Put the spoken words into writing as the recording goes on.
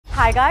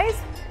Hi guys,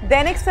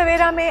 Dainik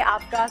Savera में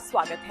आपका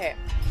स्वागत है।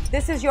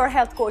 This is your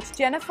health coach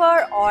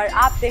Jennifer और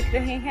आप देख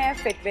रहे हैं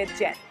फिट विद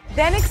जेन।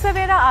 दैनिक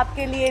सवेरा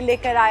आपके लिए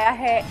लेकर आया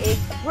है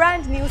एक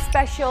brand new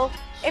special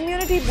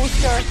immunity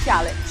booster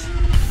challenge.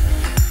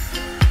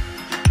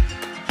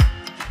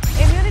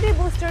 Immunity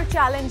booster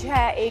challenge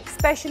है एक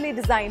specially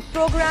design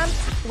programme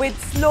with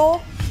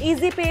slow,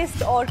 easy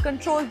paced और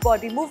कंट्रोल्ड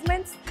बॉडी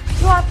मूवमेंट्स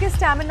जो आपके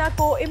स्टैमिना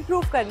को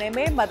इम्प्रूव करने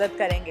में मदद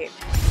करेंगे।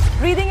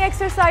 Breathing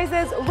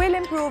exercises will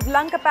improve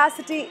lung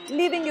capacity,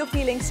 leaving you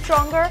feeling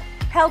stronger,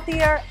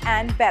 healthier,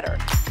 and better.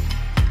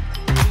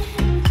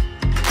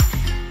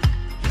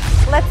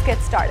 Let's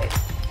get started.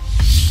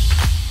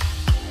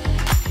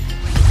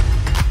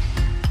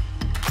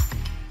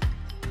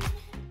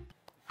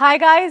 Hi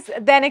guys,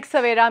 Dainik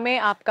Savera में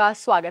आपका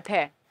स्वागत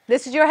है।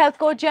 This is your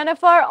health coach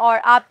Jennifer और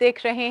आप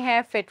देख रहे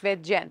हैं Fit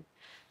with Jen।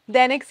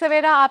 Dainik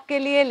Savera आपके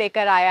लिए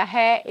लेकर आया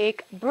है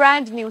एक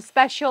brand new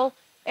special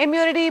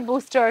immunity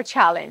booster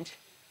challenge.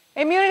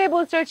 Immunity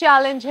booster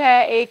challenge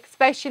है एक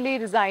specially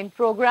design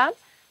programme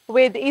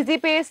with easy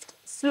paced,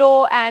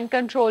 slow and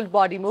controlled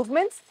body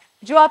movements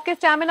जो आपके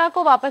स्टैमिना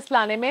को वापस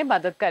लाने में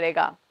मदद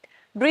करेगा।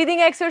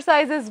 Breathing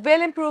exercises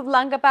will improve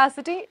lung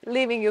capacity,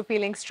 leaving you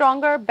feeling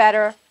stronger,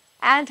 better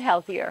and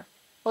healthier.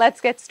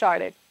 Let's get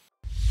started.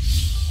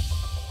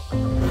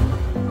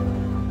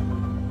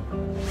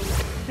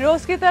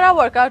 रोज की तरह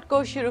वर्कआउट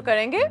को शुरू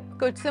करेंगे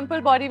कुछ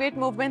सिंपल बॉडी वेट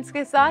मूवमेंट्स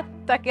के साथ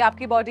ताकि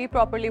आपकी बॉडी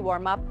प्रॉपर्ली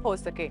वार्म अप हो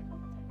सके।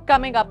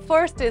 Coming up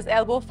first is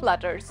elbow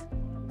flutters.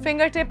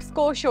 Finger tips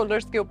को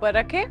शोल्डर्स के ऊपर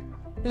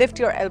रखें। Lift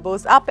your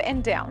elbows up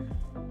and down.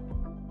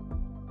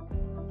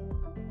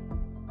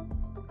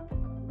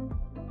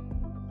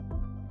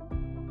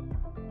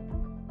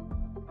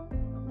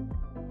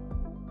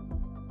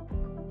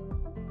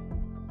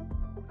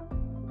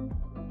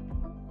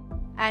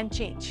 And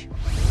change.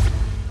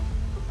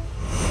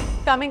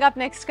 Coming up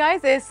next,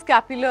 guys, is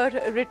scapular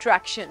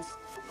retractions.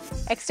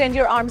 Extend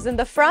your arms in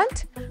the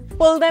front,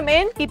 pull them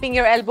in, keeping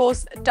your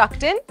elbows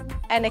tucked in,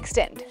 and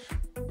extend.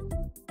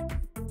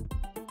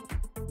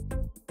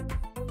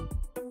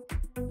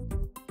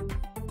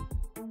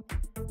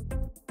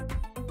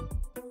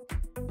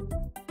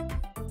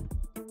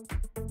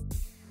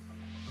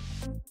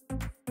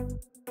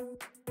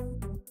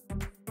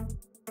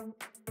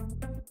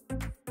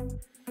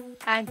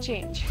 And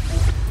change.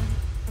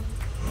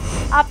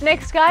 Up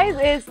next, guys,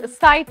 is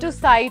side to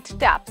side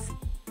taps.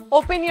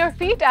 Open your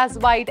feet as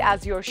wide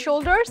as your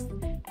shoulders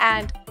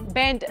and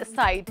bend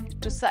side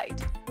to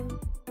side.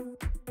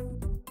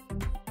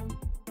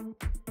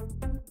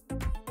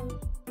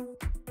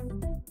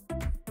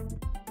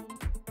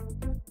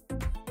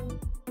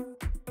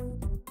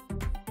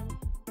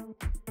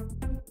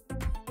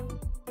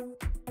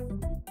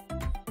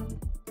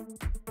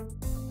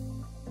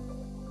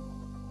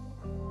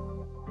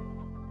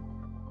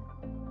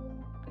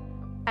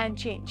 And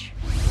change.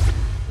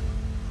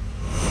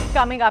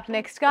 Coming up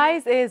next,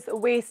 guys, is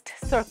waist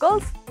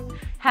circles.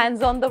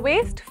 Hands on the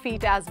waist,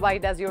 feet as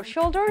wide as your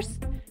shoulders,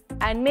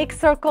 and make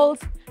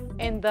circles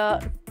in the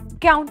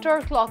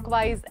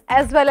counterclockwise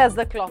as well as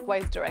the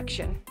clockwise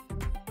direction.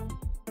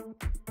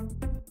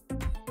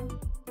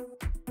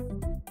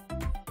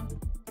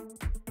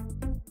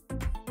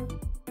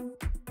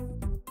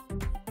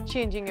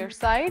 Changing your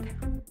side.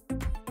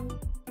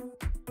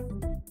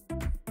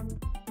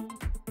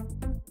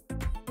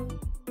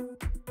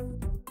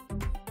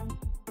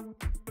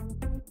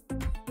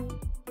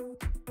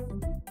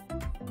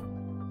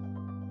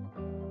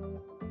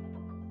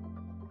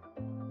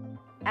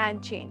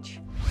 And change.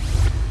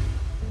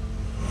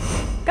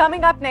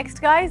 Coming up next,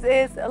 guys,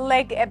 is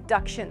leg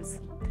abductions.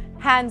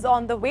 Hands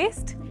on the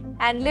waist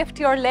and lift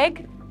your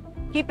leg,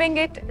 keeping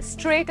it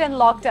straight and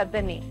locked at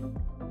the knee.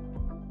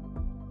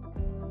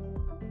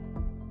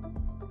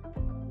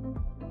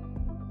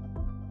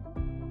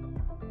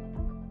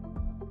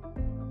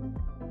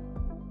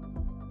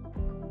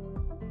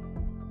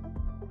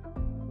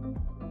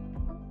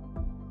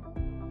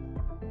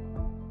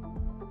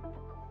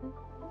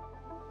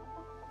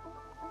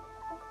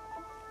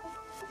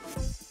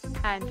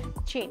 And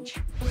change.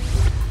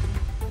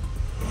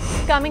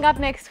 Coming up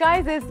next,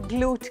 guys, is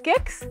glute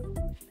kicks.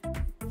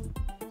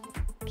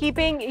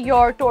 Keeping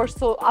your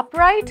torso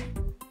upright,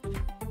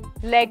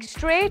 leg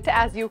straight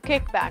as you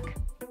kick back.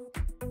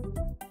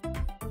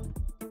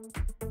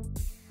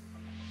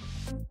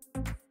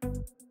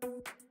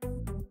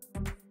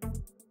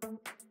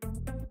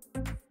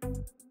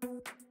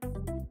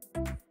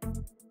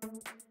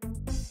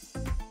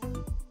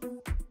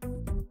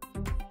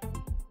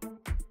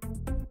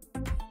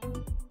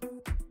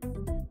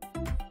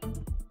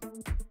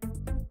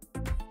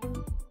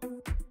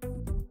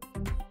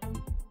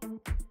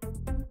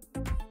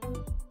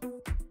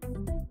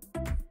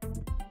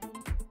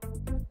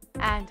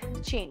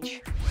 And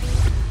change.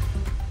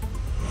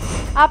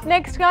 Up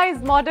next,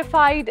 guys,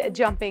 modified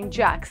jumping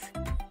jacks.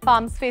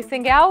 Palms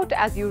facing out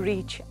as you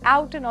reach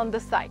out and on the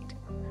side.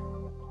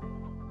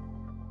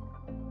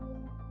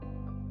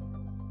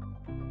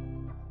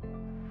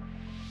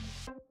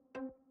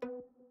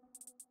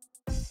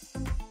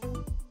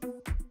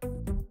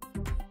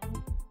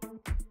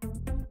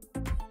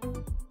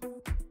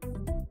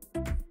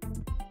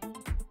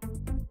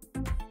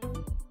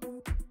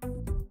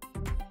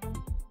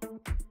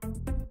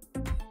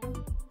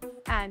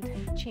 and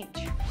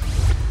change.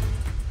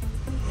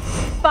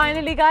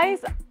 Finally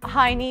guys,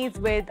 high knees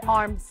with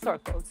arm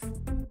circles.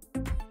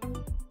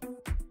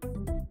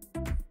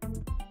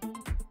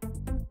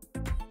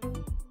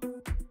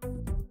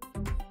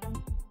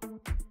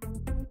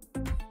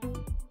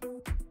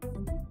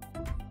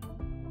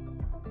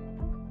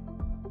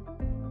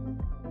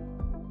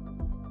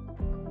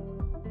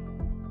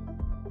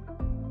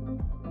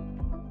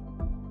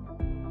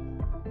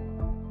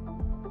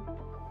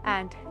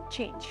 And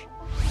change.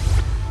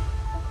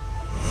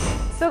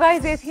 So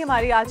guys, ये थी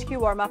हमारी आज की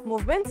warm up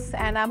movements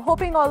and I'm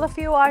hoping all of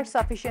you are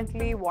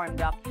sufficiently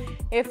warmed up.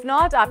 If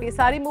not, आप ये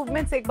सारी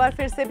movements एक बार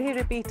फिर से भी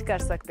repeat कर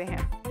सकते हैं.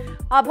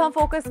 अब हम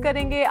focus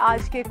करेंगे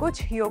आज के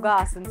कुछ योगा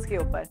आसन्स के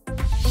ऊपर.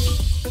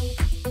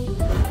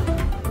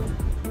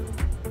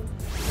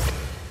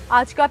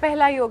 आज का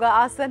पहला योगा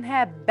आसन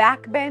है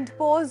back bend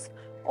pose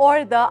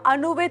और the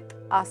अनुवित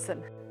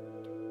आसन.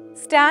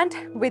 Stand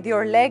with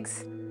your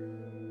legs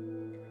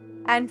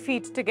and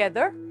feet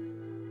together.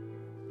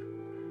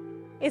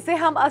 इसे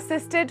हम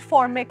assisted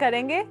form में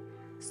करेंगे.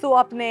 So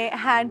अपने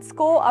hands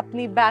को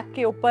अपनी back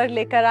के ऊपर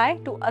लेकर आए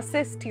to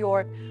assist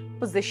your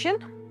position.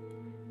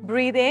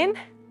 Breathe in.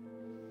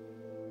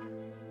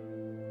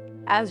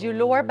 As you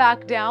lower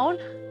back down,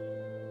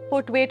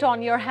 put weight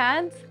on your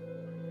hands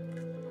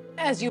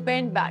as you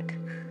bend back.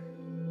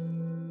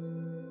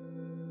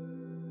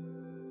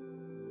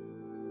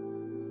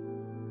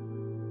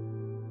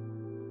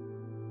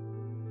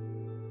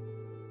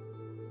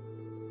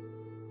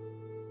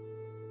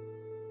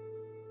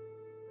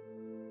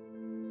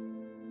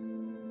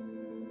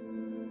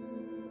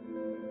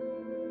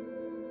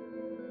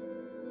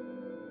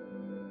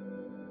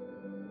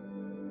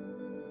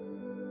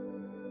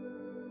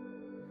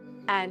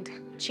 And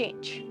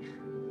change.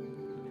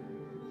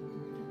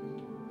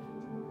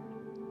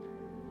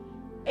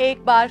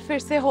 एक बार फिर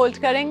से होल्ड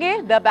करेंगे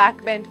the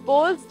back bend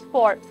pose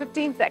for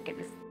 15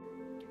 seconds.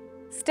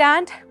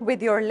 Stand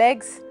with your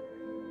legs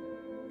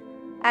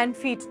and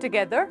feet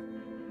together.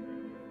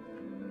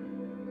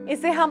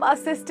 इसे हम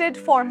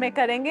assisted form में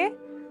करेंगे.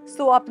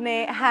 So अपने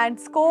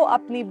hands को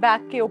अपनी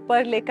back के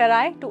ऊपर लेकर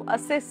आए to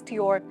assist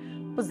your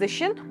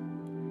position.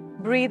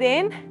 Breathe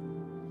in.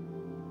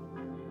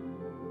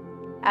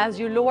 As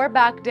you lower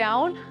back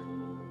down,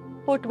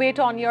 put weight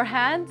on your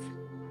hands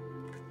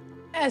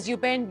as you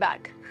bend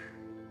back.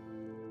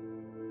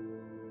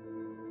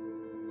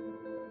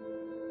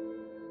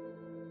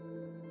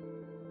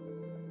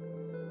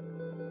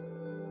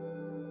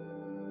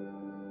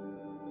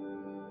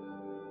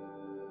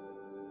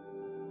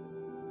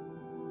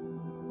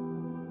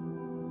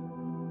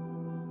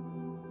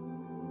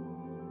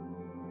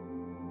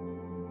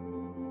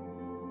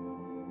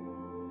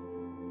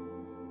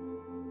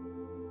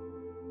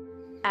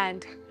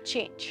 And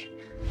change.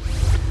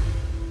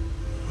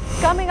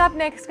 Coming up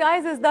next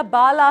guys is the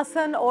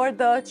Balasana or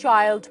the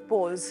child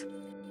pose.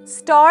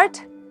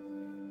 Start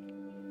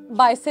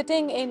by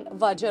sitting in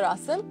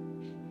Vajrasana.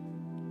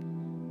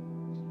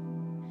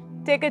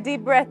 Take a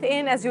deep breath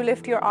in as you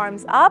lift your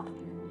arms up.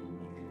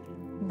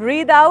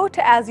 Breathe out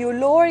as you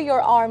lower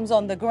your arms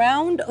on the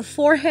ground,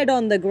 forehead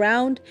on the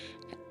ground,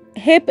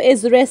 hip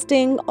is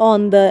resting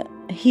on the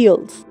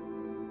heels.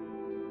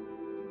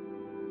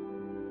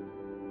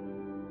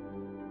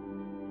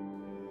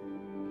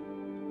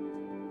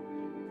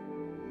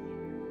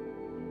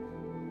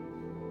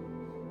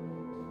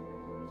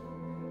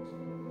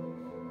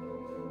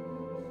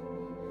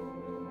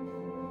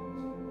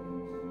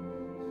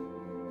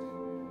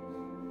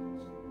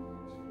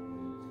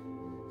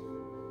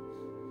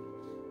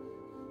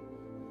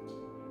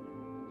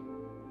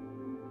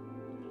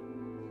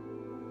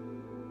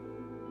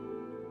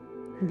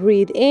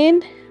 Breathe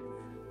in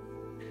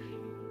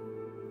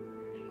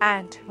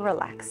and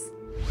relax.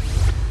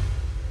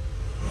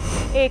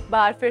 एक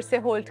बार फिर से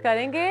hold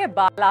करेंगे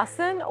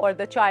बालासन और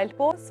the child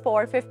pose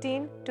for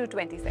 15 to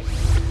 20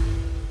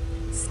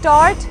 seconds.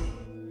 Start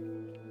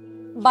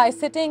by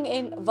sitting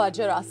in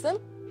Vajrasana.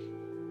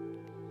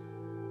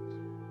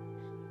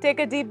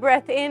 Take a deep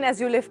breath in as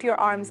you lift your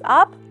arms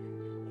up.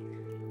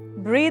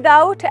 Breathe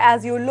out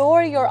as you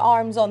lower your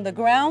arms on the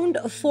ground,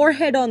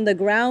 forehead on the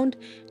ground,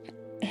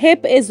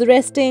 hip is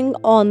resting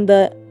on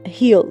the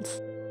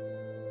heels.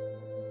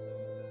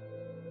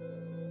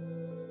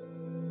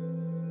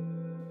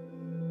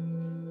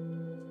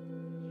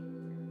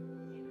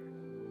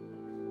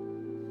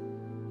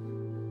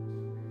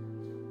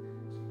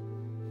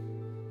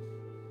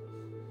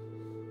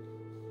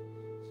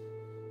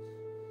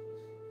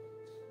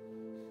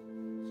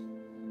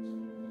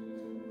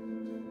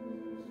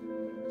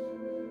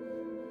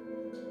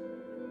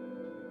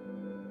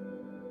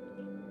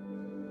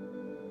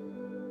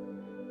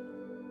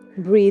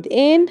 Breathe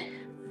in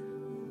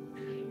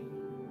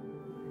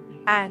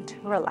and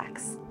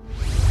relax.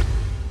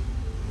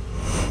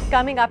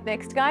 Coming up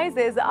next guys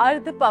is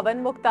Ardha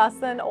Pavan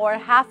Muktasana or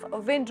half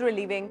wind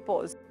relieving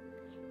pose.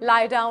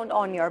 Lie down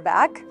on your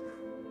back.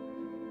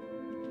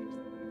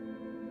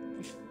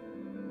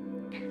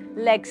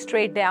 Leg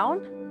straight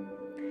down.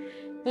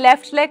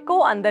 Left leg को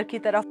अंदर की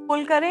तरफ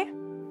pull करें.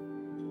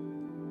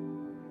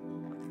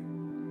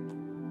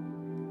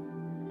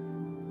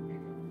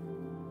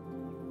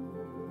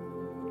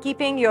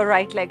 Keeping your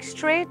right leg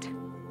straight.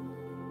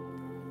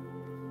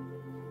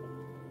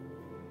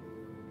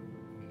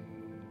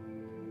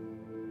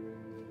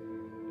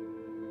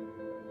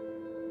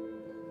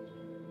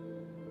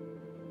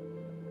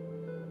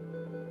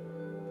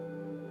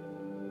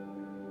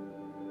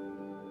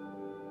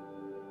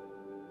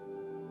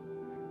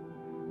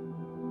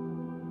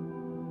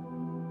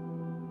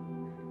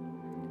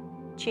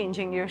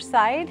 Changing your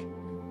side,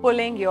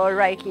 pulling your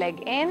right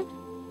leg in,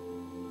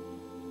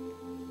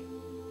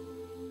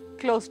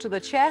 close to the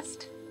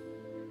chest.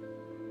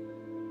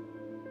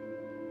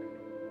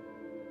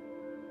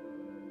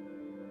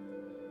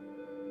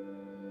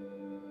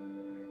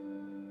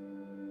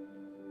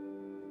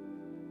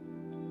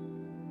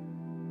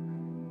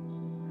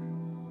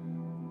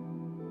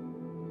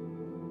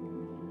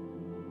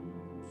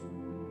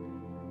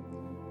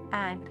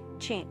 And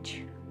change.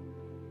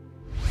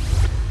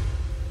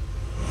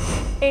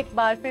 एक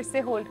बार फिर से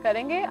hold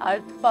करेंगे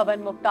अर्थ पवन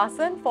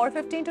muktasana for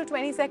 15 to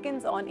 20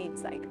 seconds on each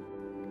side.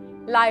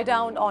 Lie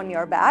down on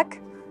your back.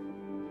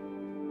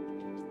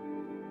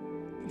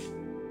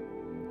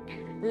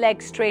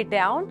 Leg straight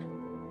down.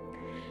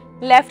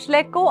 Left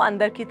leg को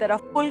अंदर की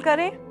तरफ पुल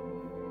करें.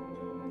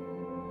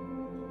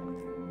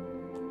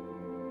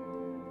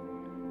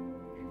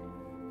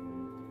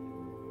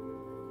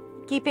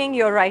 Keeping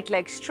your right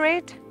leg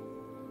straight.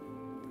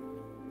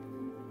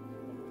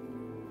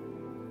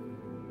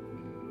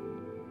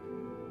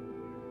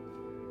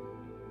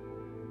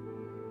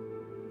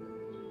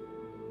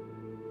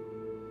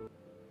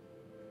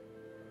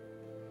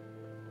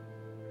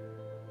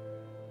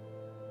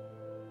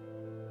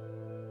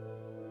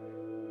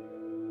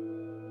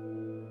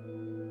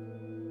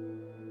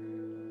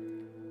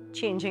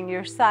 Changing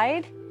your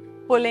side,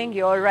 pulling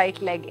your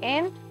right leg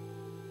in,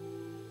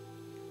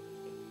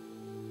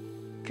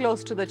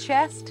 close to the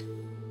chest.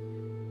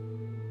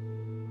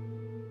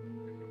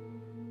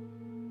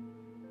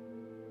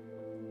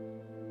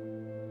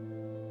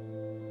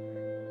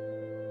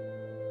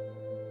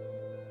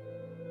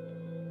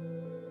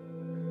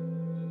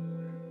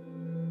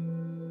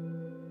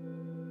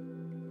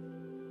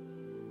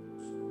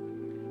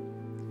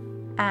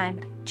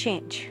 And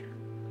change.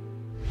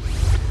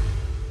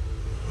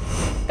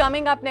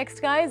 Coming up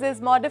next, guys,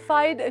 is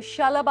modified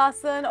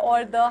Shalabhasan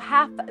or the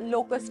half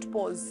locust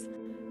pose.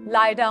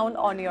 Lie down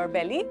on your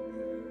belly.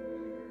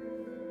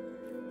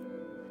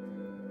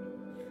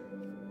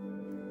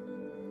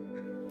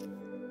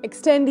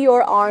 Extend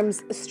your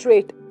arms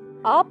straight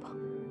up.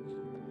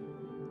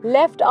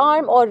 Left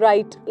arm और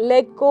right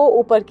leg को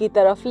ऊपर की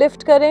तरफ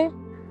lift करें.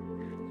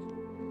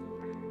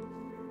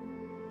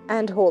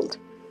 And hold.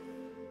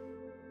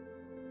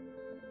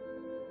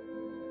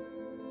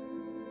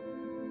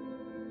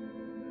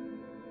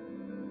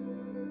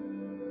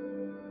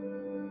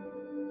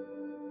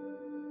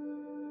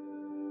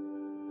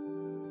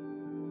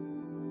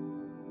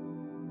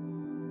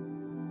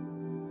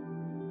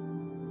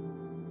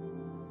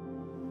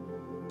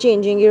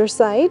 Changing your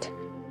side.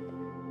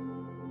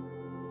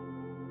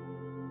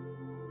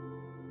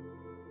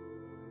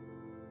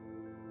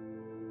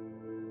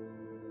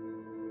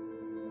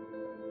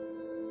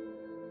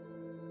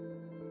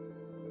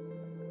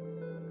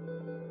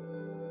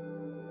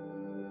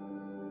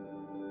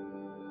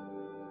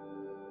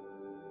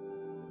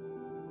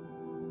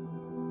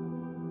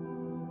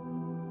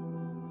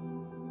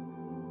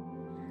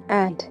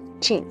 And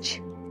change.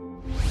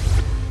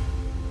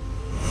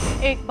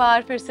 एक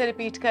बार फिर से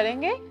repeat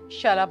करेंगे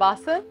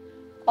शलभासन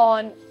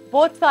on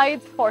both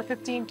sides for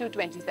 15 to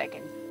 20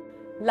 seconds.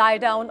 Lie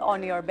down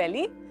on your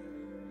belly.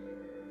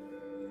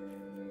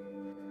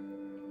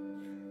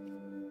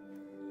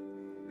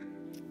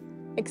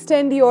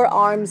 Extend your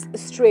arms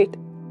straight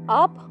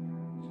up.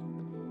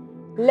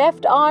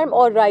 Left arm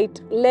और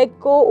right leg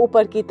को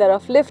ऊपर की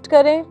तरफ lift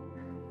करें.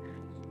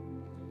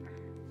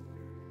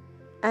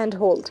 And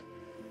hold.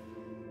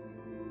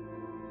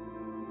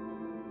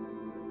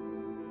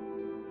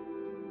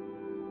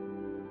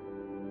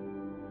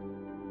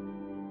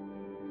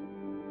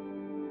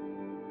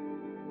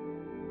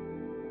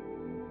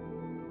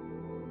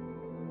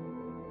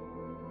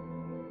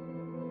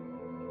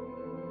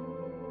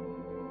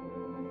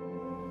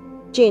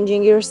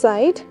 Changing your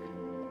side.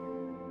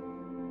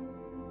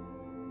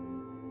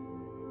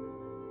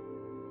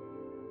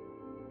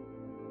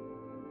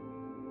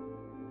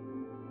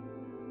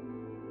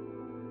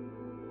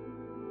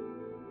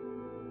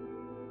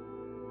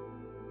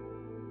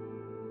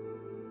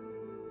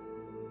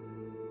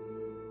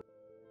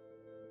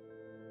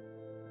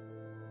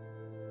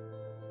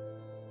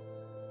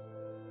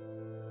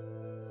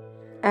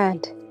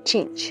 And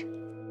change.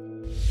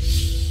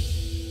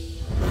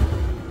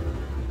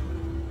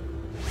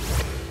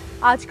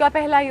 आज का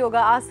पहला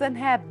योगा आसन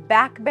है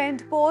बैक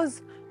बेंड पोज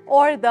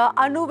और द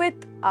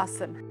अनुवित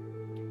आसन.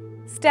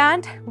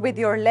 Stand with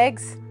your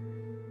legs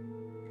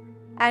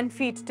and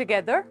feet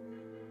together.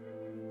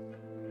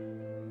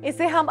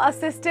 इसे हम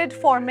असिस्टेड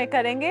फॉर्म में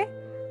करेंगे.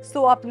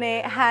 सो अपने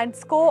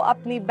हैंड्स को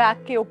अपनी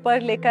बैक के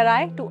ऊपर लेकर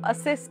आए to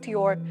assist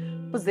your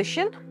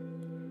position.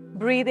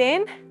 Breathe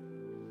in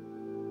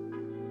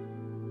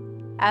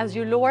As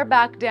you lower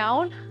back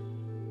down,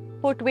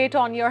 put weight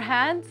on your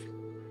hands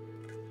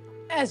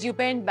as you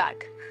bend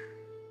back.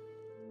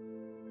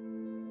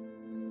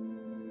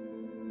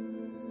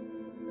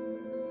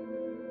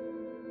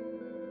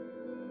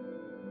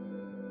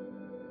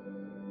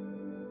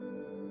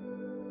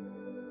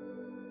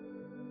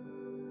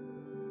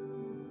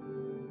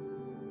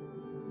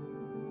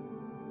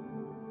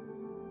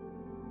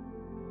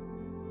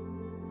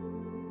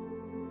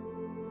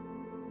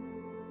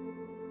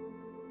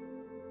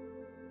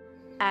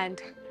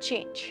 And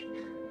change.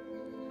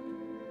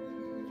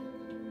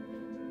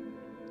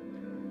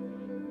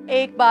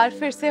 एक बार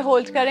फिर से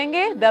होल्ड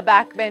करेंगे the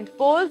back bend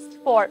pose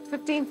for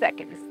 15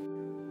 seconds.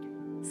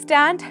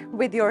 Stand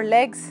with your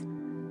legs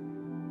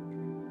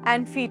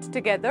and feet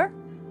together.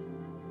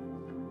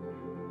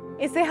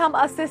 इसे हम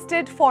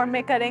assisted form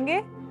में करेंगे.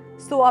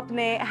 So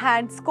अपने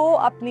hands को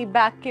अपनी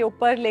back के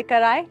ऊपर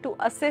लेकर आए to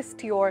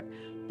assist your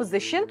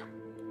position.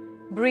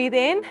 Breathe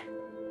in.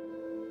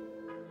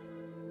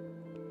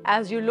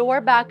 As you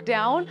lower back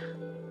down,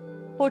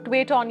 put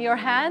weight on your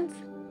hands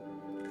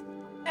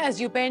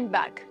as you bend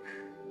back.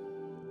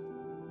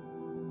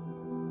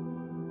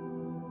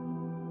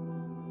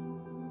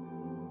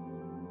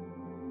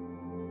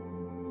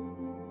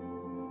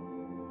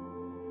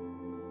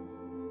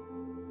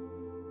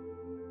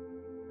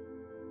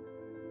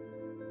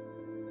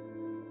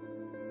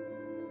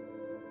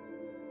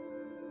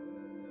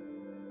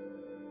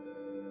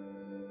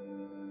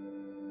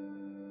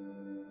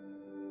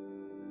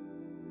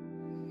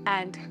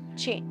 And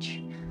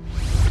change.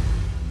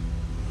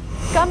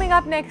 Coming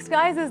up next,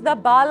 guys, is the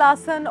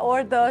Balasana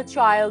or the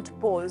child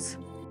pose.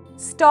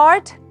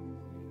 Start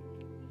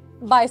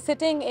by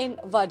sitting in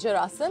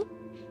Vajrasana.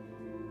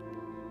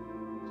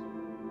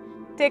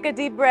 Take a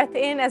deep breath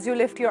in as you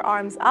lift your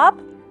arms up.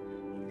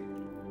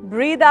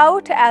 Breathe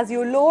out as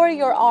you lower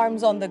your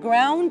arms on the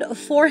ground,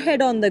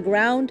 forehead on the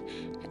ground,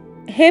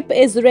 hip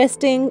is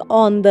resting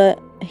on the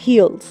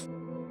heels.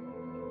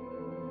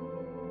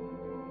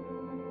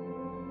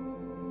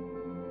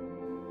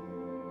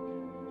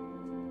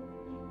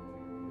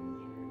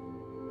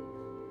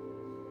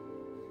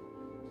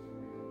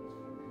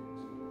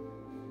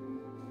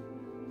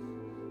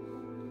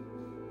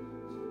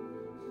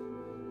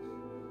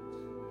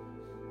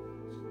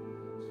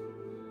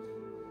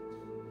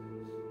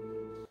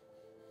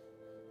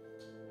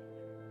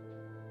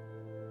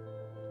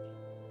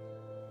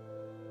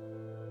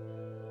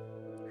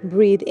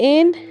 Breathe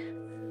in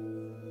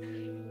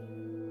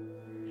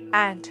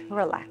and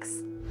relax.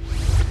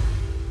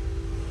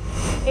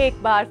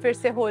 एक बार फिर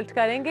से hold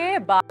करेंगे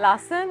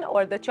बालासन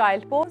और the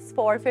child pose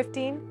for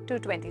 15 to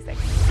 20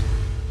 seconds.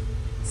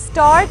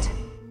 Start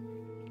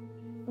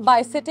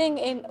by sitting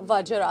in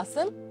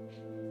Vajrasana.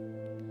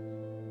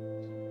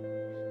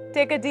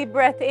 Take a deep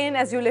breath in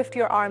as you lift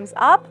your arms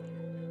up.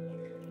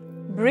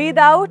 Breathe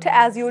out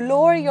as you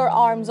lower your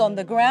arms on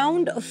the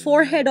ground,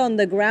 forehead on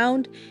the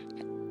ground,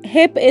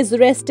 hip is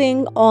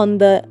resting on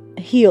the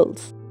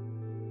heels.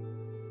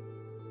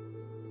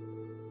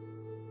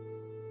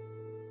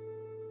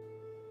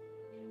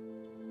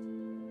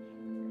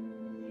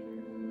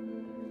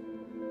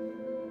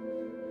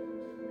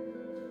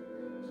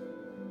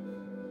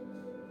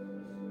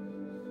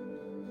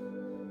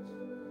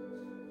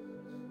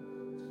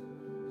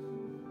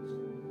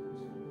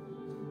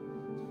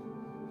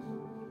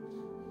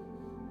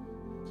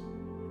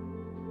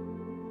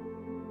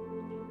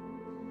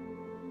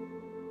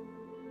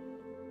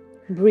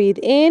 Breathe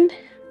in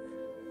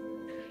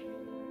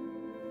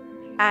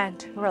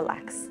and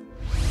relax.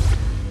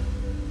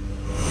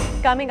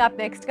 Coming up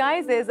next,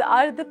 guys, is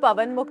Ardha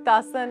Pavan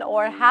Muktasana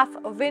or half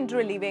wind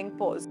relieving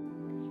pose.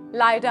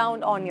 Lie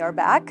down on your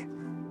back.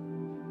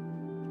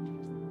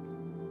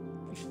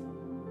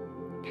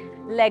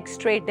 Leg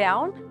straight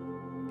down.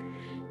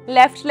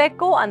 Left leg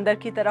को अंदर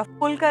की तरफ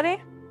pull करें.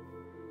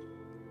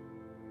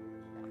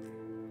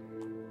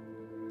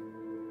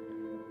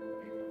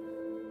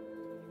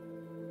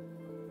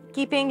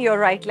 Keeping your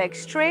right leg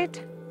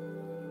straight.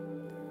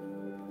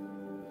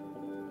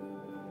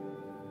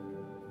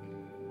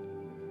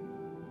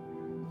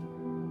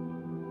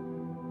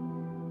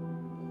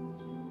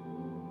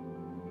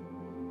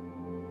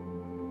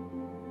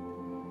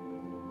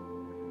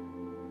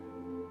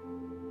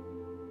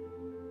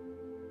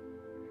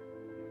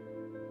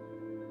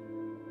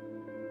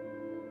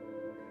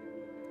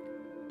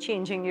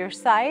 Changing your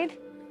side,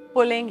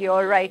 pulling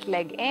your right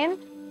leg in.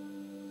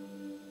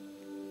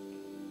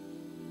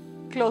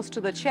 Close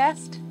to the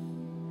chest.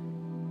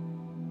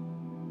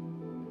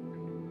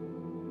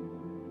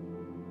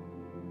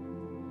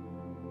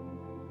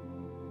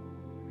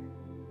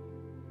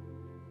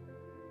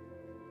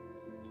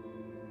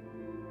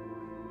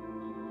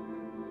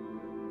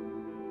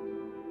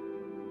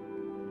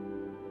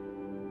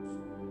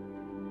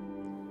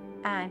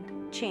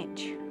 And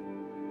change.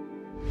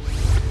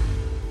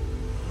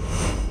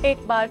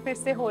 एक बार फिर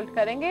से hold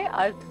करेंगे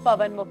अर्ध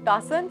पवन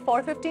muktasana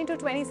for 15 to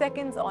 20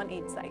 seconds on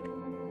each side.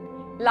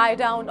 Lie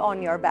down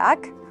on your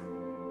back.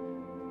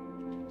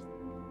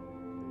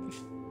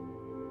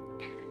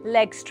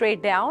 Leg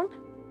straight down.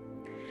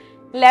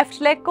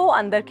 Left leg को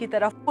अंदर की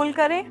तरफ पुल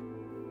करें।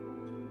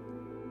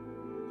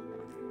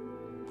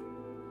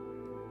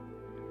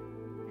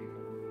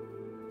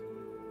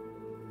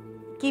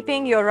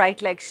 Keeping your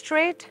right leg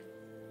straight.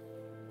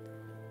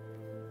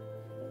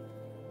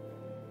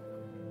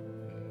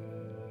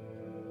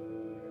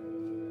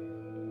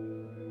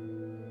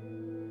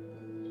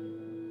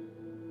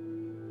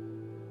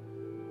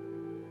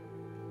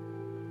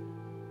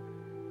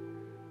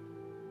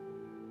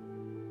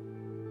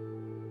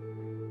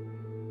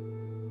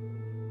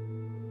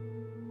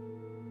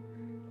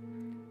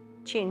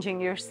 Changing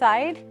your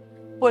side,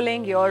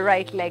 pulling your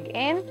right leg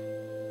in,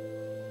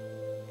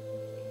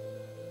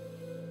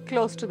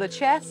 close to the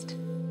chest.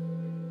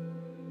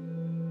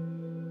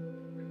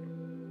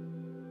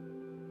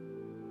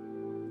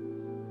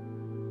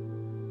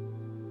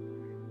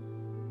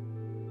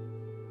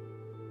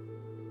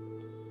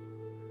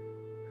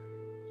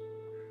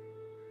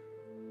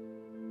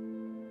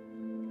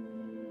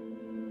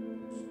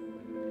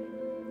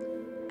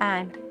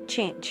 And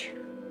change.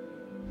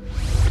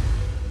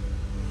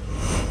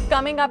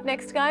 Coming up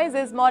next, guys,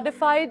 is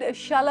modified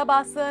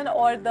Shalabhasana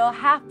or the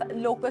half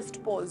locust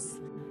pose.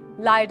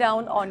 Lie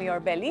down on your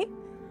belly.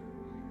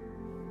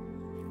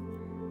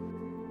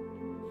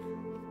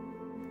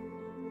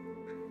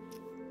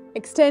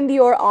 Extend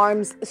your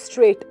arms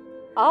straight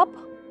up.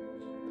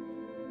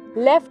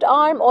 Left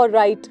arm और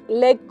right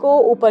leg को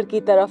ऊपर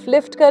की तरफ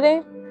lift करें.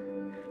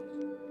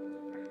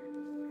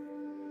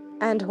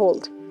 And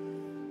hold.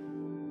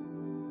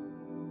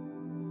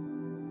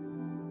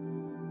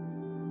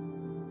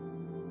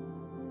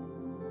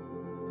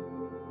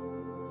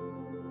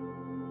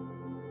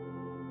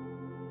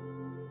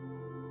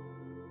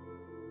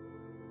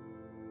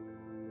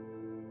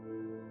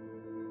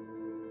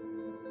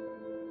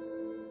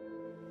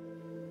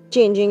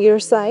 Changing your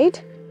side.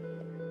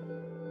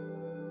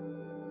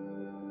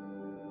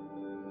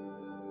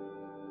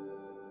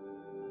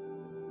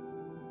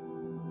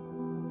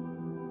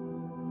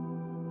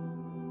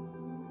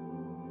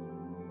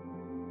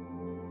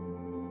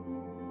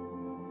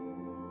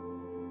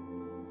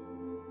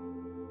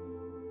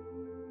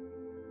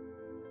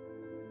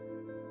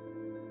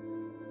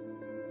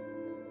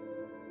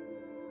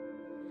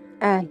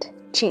 And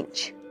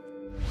change.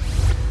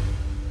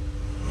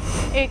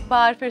 एक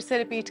बार फिर से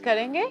repeat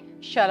करेंगे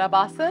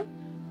शलभासन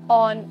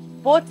on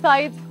both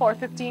sides for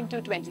 15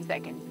 to 20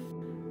 seconds.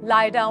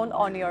 Lie down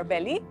on your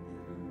belly.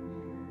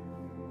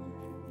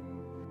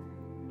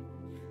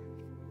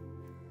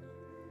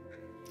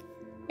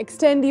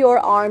 Extend your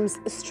arms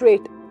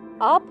straight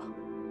up.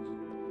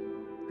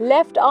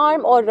 Left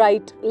arm और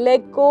right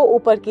leg को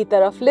ऊपर की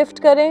तरफ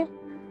lift करें.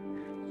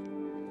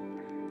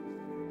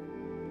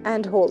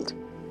 And hold.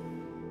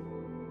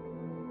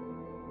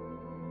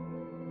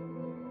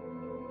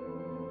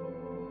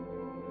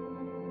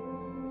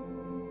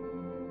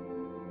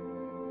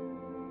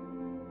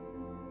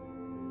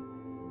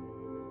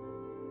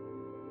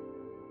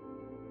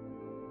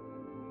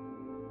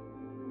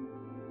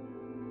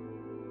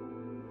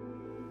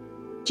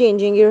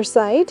 Changing your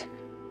side.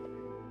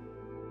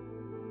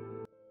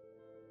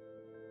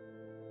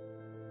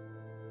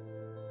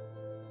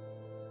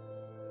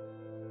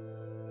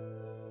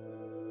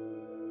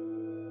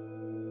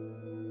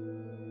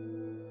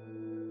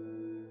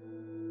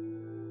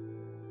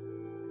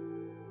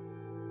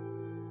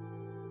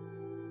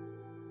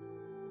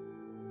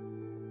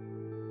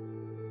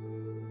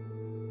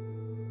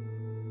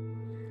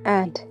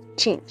 And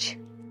change.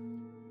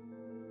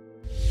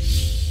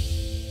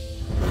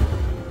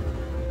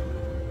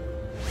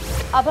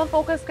 अब हम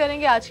फोकस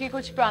करेंगे आज की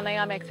कुछ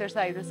प्राणायाम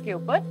एक्सरसाइजेस के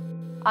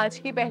ऊपर। आज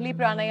की पहली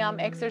प्राणायाम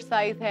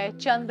एक्सरसाइज है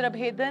चंद्र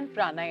भेदन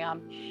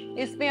प्राणायाम।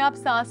 इसमें आप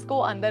सांस को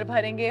अंदर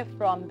भरेंगे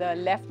फ्रॉम द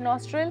लेफ्ट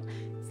नॉस्ट्रिल,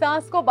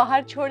 सांस को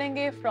बाहर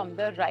छोड़ेंगे फ्रॉम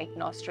द राइट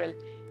नॉस्ट्रिल।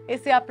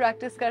 इसे आप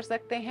प्रैक्टिस कर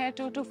सकते हैं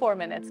 2 to 4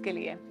 मिनट्स के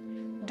लिए।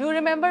 Do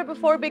remember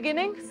before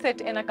beginning,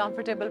 sit in a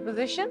comfortable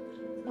position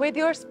with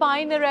your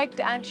spine erect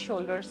and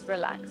shoulders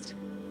relaxed.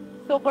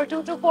 So for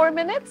 2 to 4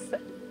 minutes,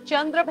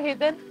 Chandra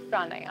Bhedan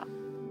Pranayam.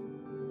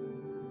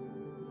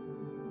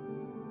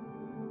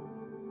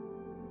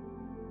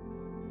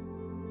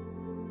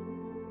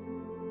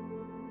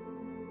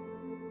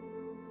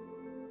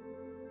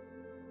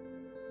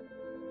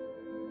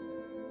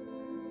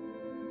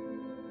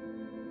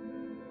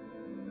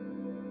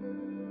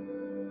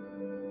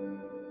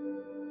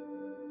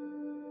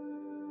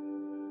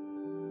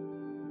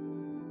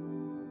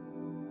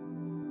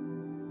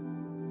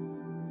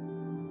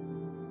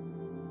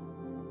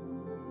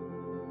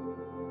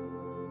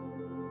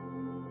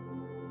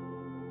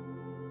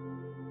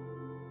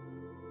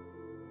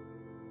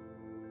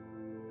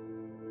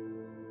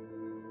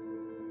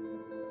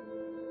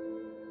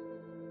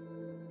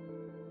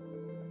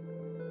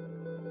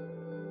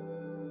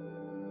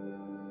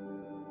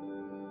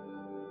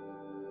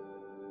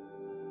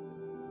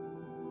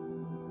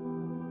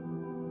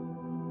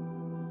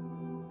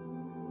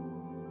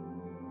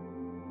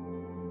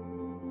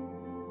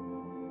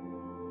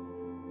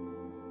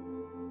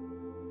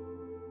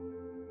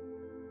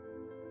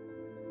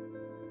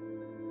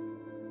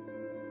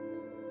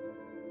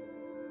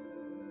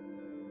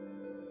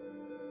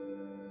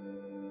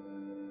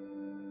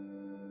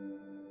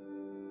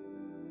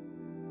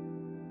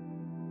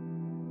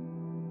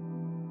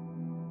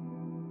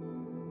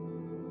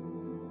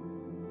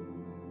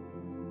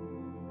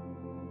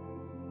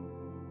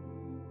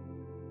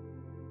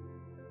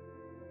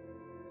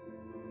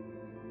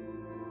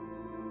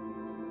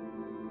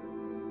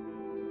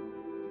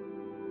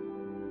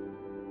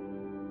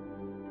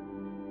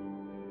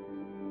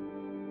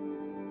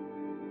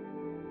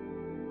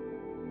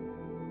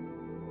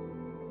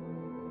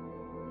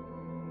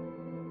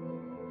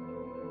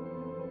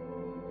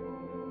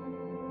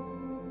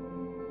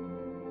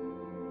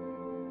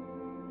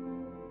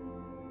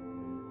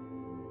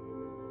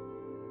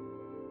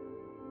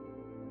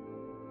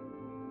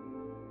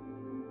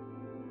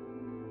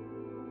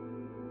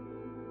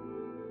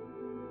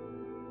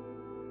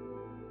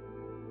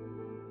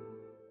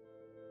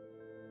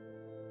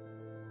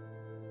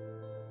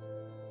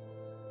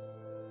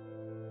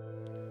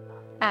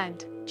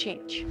 and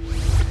change.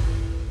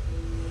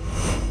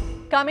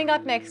 Coming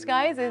up next,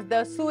 guys, is the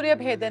Surya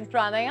Bhedan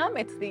Pranayam.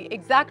 It's the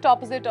exact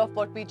opposite of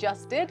what we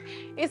just did.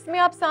 इसमें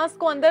आप सांस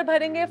को अंदर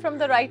भरेंगे from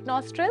the right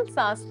nostril,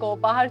 सांस को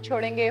बाहर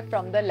छोड़ेंगे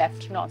from the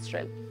left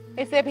nostril.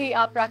 इसे भी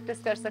आप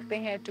प्रैक्टिस कर सकते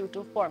हैं 2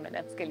 to 4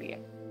 minutes के लिए.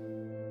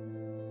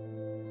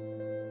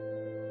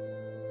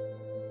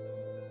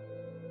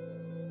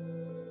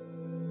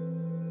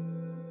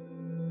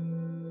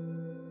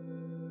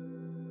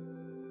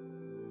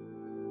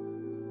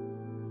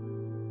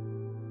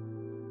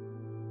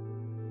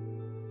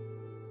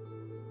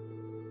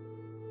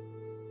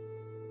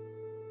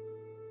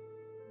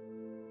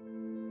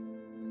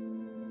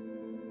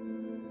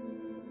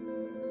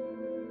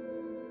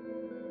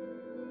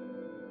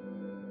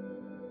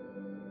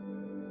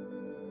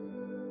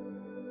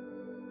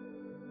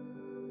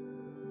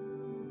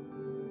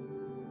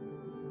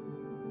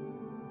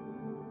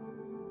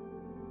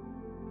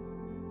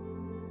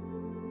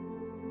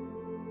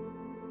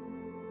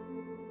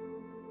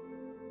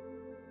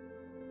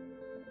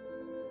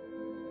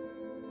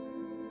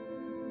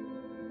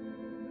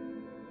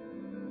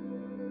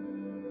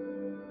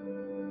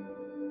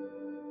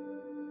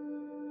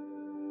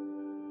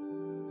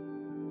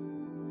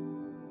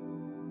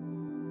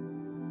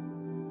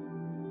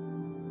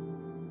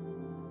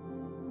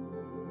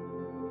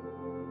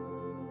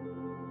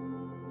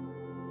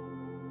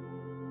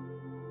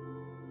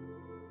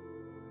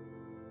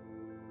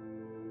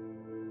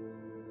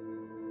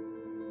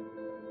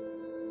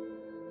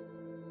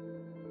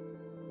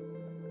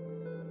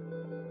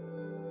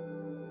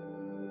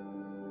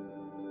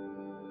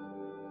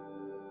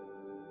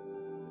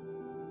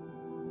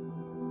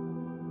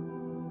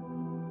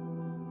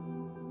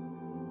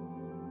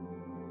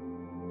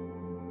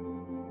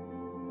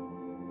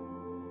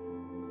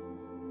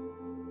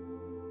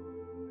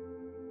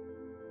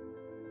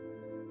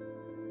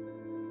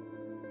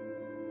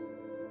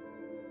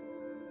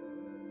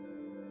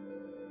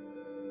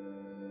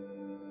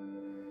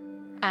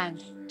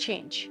 And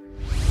change.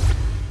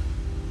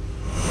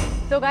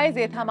 So guys,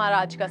 ये था हमारा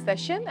आज का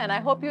session and I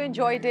hope you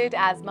enjoyed it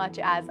as much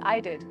as I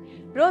did.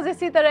 रोज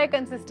इसी तरह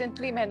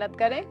कंसिस्टेंटली मेहनत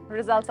करें,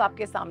 रिजल्ट्स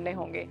आपके सामने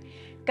होंगे.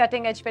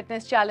 कटिंग एज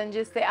फिटनेस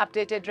चैलेंजेस से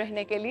अपडेटेड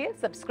रहने के लिए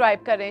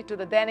सब्सक्राइब करें to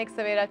the Dainik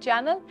Savera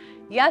channel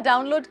या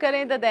डाउनलोड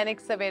करें द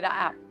दैनिक सवेरा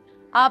ऐप.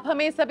 आप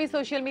हमें सभी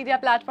सोशल मीडिया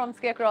प्लेटफॉर्म्स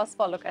के अक्रॉस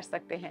फॉलो कर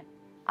सकते हैं.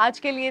 आज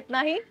के लिए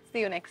इतना ही.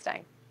 सी यू नेक्स्ट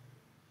टाइम.